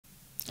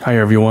Hi,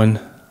 everyone.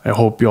 I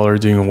hope you all are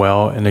doing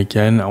well. And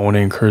again, I want to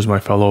encourage my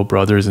fellow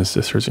brothers and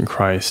sisters in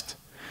Christ,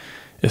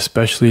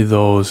 especially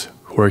those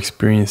who are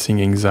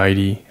experiencing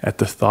anxiety at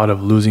the thought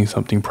of losing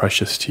something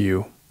precious to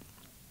you.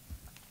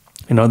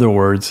 In other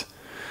words,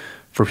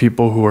 for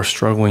people who are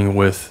struggling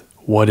with,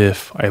 what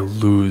if I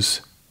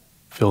lose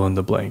fill in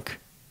the blank?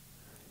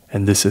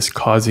 And this is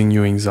causing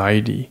you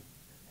anxiety.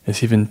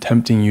 It's even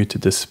tempting you to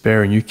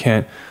despair, and you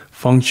can't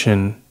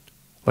function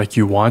like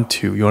you want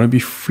to. You want to be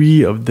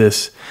free of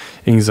this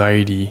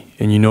anxiety,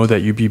 and you know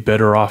that you'd be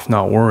better off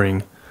not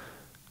worrying,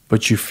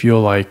 but you feel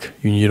like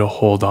you need to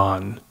hold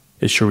on.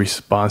 It's your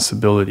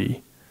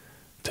responsibility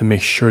to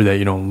make sure that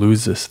you don't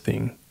lose this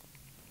thing.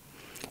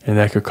 And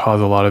that could cause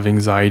a lot of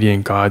anxiety,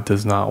 and God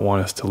does not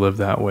want us to live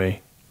that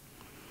way.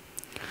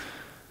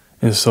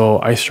 And so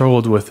I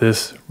struggled with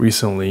this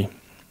recently,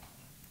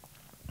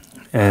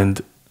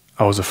 and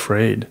I was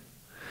afraid.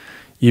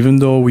 Even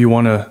though we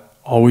want to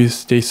always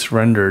stay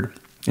surrendered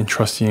and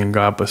trusting in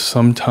God, but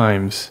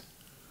sometimes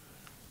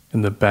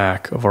in the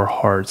back of our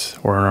hearts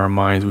or in our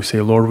minds, we say,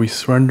 Lord, we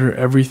surrender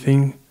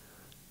everything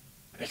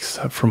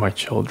except for my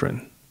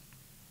children,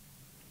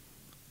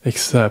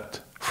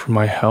 except for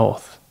my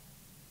health,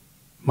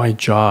 my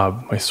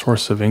job, my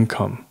source of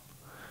income.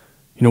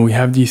 You know, we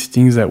have these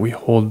things that we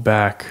hold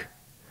back,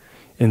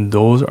 and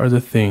those are the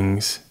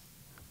things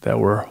that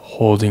we're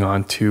holding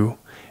on to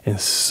and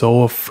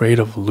so afraid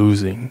of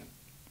losing.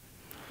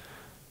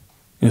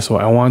 And so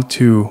I want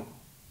to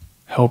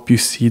help you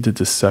see the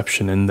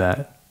deception in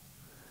that.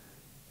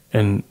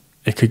 And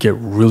it could get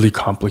really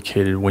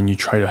complicated when you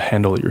try to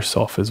handle it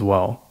yourself as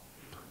well.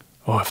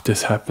 Oh, if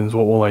this happens,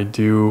 what will I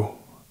do?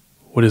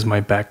 What is my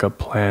backup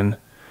plan?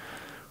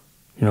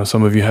 You know,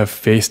 some of you have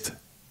faced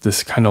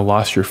this kind of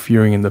loss you're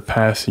fearing in the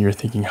past, and you're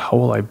thinking, how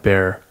will I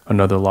bear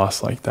another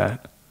loss like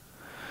that?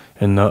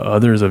 And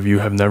others of you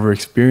have never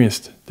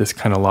experienced this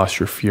kind of loss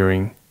you're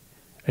fearing,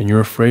 and you're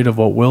afraid of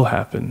what will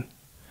happen.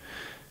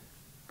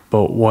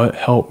 But what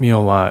helped me a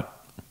lot,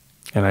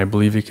 and I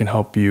believe it can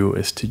help you,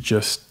 is to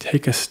just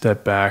take a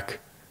step back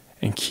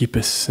and keep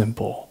it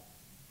simple.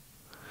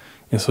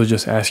 And so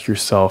just ask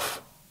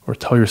yourself, or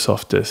tell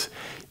yourself this: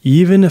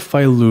 even if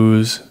I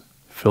lose,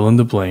 fill in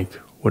the blank,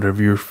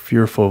 whatever you're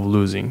fearful of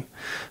losing.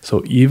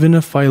 So even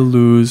if I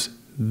lose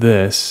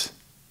this,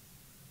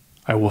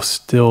 I will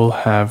still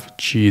have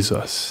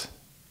Jesus.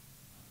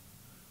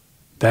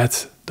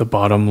 That's the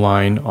bottom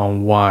line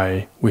on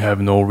why we have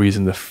no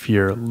reason to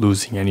fear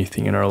losing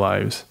anything in our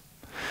lives.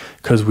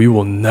 Because we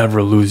will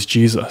never lose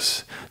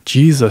Jesus.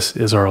 Jesus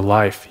is our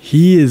life.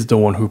 He is the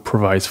one who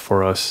provides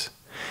for us.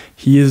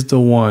 He is the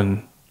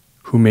one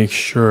who makes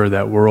sure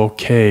that we're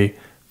okay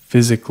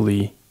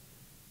physically,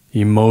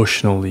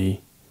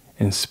 emotionally,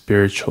 and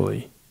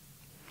spiritually.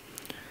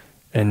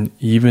 And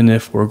even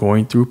if we're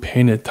going through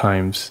pain at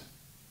times,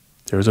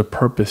 there's a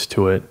purpose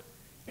to it,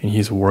 and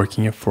He's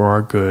working it for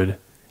our good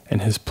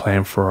and His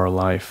plan for our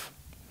life.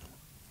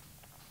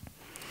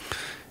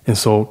 And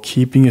so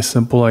keeping it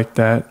simple like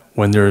that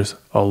when there's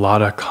a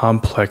lot of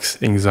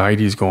complex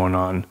anxieties going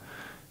on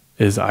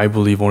is, I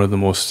believe, one of the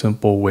most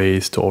simple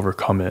ways to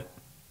overcome it.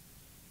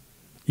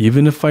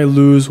 Even if I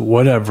lose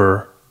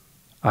whatever,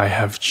 I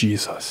have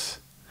Jesus.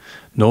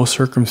 No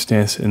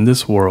circumstance in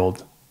this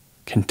world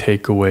can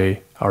take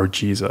away our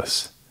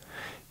Jesus.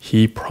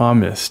 He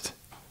promised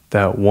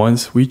that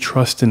once we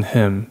trust in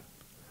Him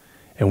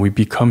and we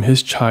become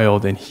His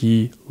child and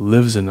He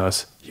lives in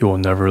us, He will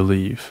never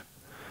leave.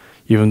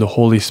 Even the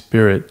Holy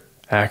Spirit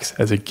acts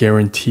as a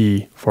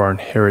guarantee for our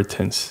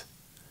inheritance.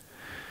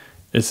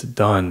 It's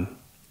done,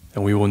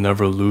 and we will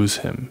never lose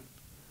Him.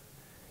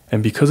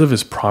 And because of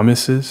His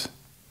promises,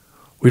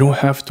 we don't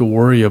have to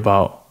worry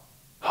about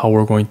how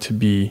we're going to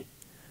be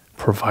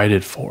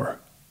provided for,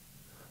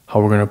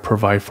 how we're going to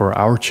provide for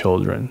our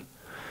children,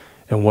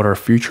 and what our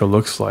future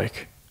looks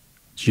like.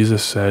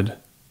 Jesus said,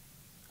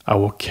 I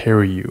will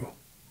carry you.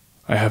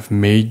 I have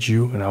made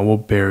you, and I will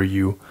bear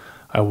you.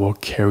 I will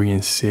carry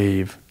and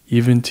save,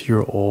 even to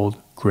your old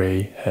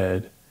gray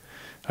head.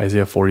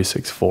 Isaiah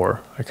 46:4.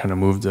 I kind of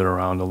moved it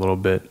around a little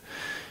bit.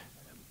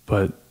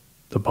 But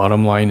the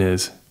bottom line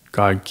is,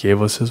 God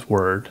gave us His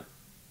word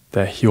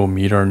that He'll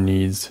meet our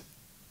needs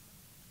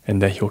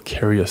and that He'll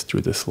carry us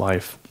through this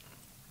life.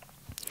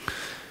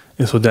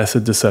 And so that's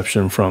a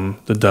deception from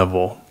the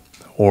devil,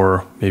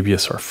 or maybe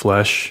it's our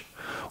flesh,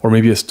 or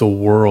maybe it's the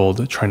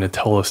world trying to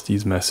tell us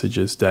these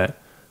messages that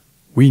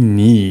we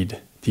need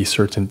these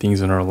certain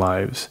things in our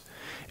lives.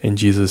 And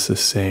Jesus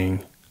is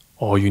saying,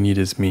 all you need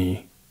is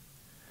me.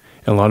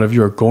 And a lot of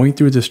you are going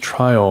through this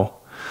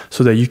trial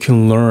so that you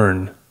can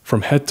learn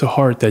from head to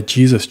heart that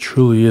Jesus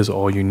truly is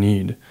all you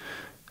need.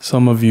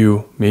 Some of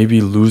you may be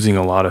losing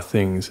a lot of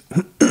things,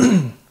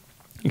 in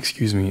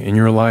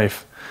your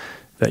life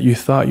that you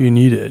thought you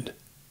needed.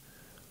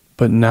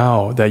 But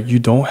now that you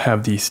don't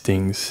have these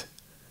things,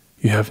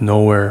 you have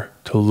nowhere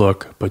to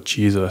look but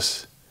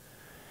Jesus.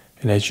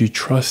 And as you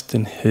trust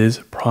in His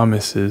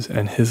promises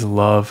and His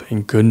love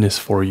and goodness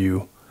for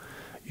you,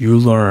 you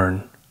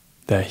learn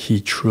that He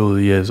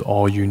truly is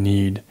all you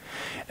need.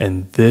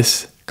 And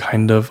this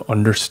kind of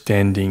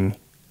understanding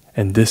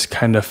And this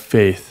kind of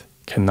faith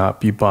cannot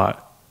be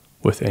bought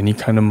with any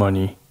kind of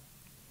money.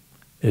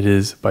 It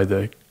is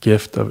a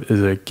gift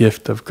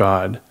of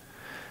God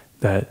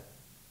that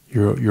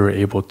you're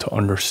able to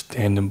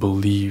understand and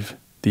believe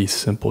these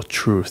simple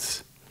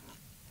truths.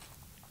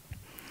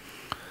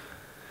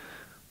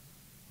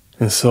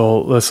 And so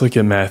let's look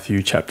at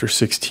Matthew chapter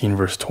 16,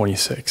 verse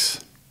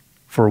 26.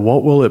 For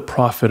what will it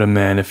profit a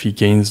man if he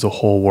gains the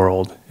whole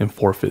world and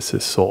forfeits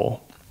his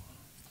soul?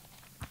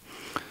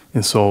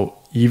 And so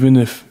even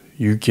if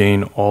you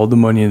gain all the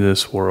money in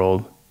this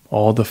world,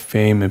 all the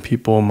fame, and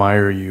people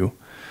admire you,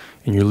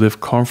 and you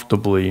live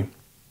comfortably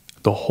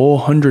the whole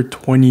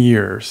 120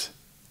 years,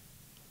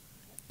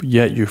 but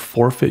yet you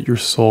forfeit your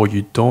soul,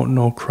 you don't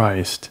know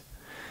Christ,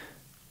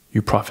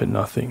 you profit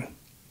nothing.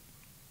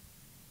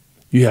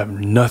 You have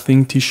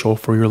nothing to show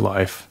for your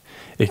life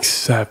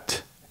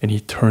except an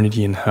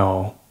eternity in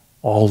hell.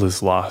 All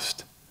is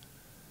lost.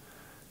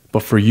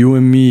 But for you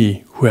and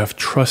me who have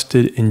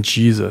trusted in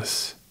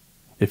Jesus,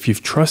 if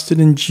you've trusted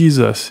in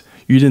Jesus,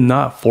 you did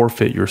not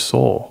forfeit your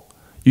soul.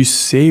 You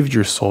saved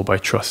your soul by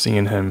trusting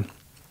in him.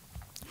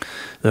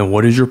 Then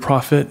what is your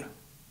profit?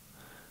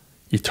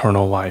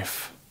 Eternal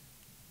life,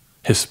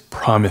 his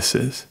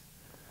promises,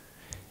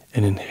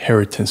 an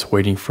inheritance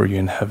waiting for you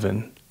in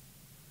heaven.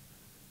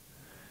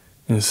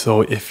 And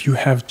so if you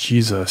have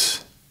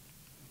Jesus,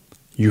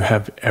 you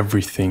have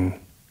everything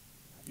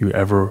you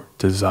ever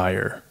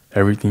desire,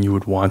 everything you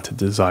would want to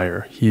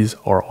desire. He's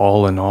our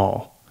all in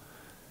all.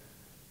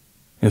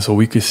 And so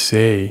we could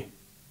say,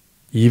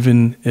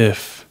 even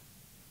if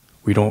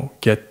we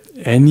don't get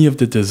any of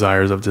the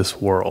desires of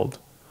this world,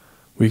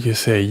 we could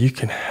say, you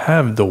can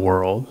have the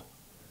world.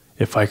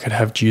 If I could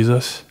have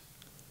Jesus,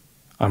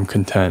 I'm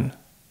content.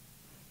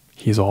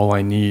 He's all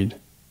I need.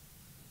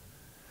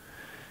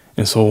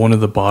 And so one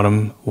of the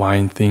bottom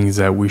line things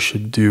that we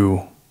should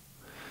do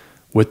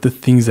with the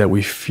things that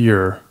we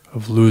fear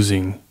of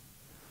losing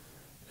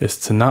is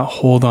to not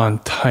hold on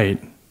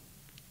tight,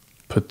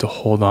 but to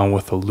hold on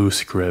with a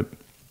loose grip,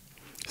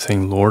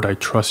 saying, Lord, I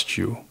trust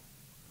you.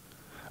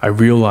 I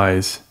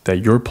realize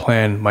that your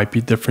plan might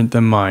be different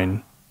than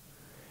mine,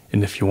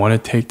 and if you want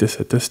to take this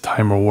at this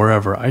time or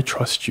wherever, I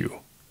trust you.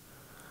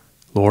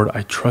 Lord,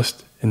 I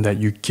trust in that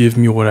you give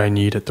me what I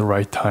need at the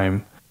right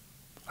time.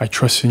 I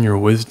trust in your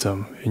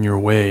wisdom, in your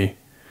way.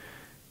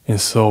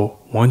 And so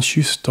once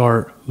you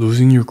start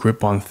losing your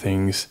grip on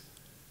things,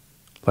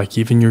 like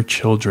even your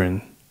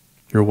children,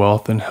 your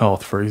wealth and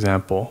health, for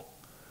example,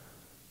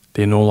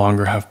 they no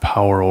longer have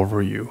power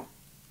over you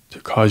to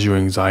cause you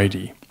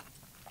anxiety,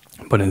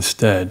 but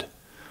instead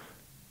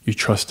you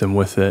trust him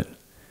with it,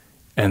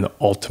 and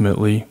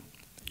ultimately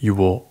you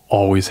will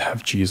always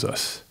have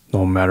Jesus,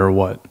 no matter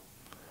what.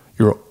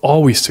 You're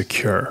always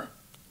secure.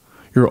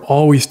 You're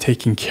always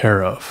taken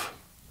care of.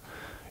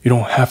 You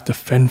don't have to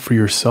fend for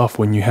yourself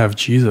when you have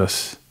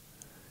Jesus.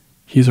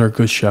 He's our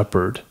good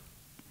shepherd.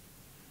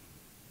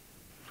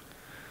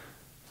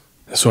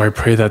 So I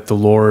pray that the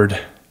Lord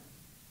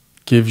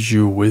gives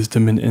you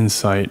wisdom and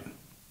insight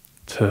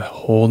to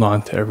hold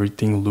on to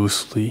everything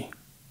loosely,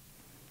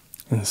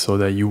 and so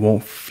that you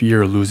won't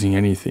fear losing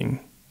anything,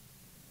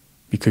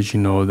 because you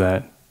know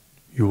that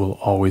you will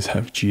always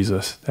have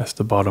Jesus. That's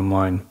the bottom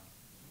line.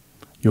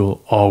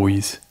 You'll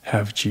always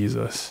have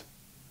Jesus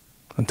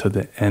until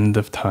the end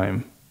of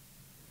time.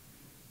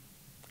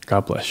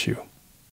 God bless you.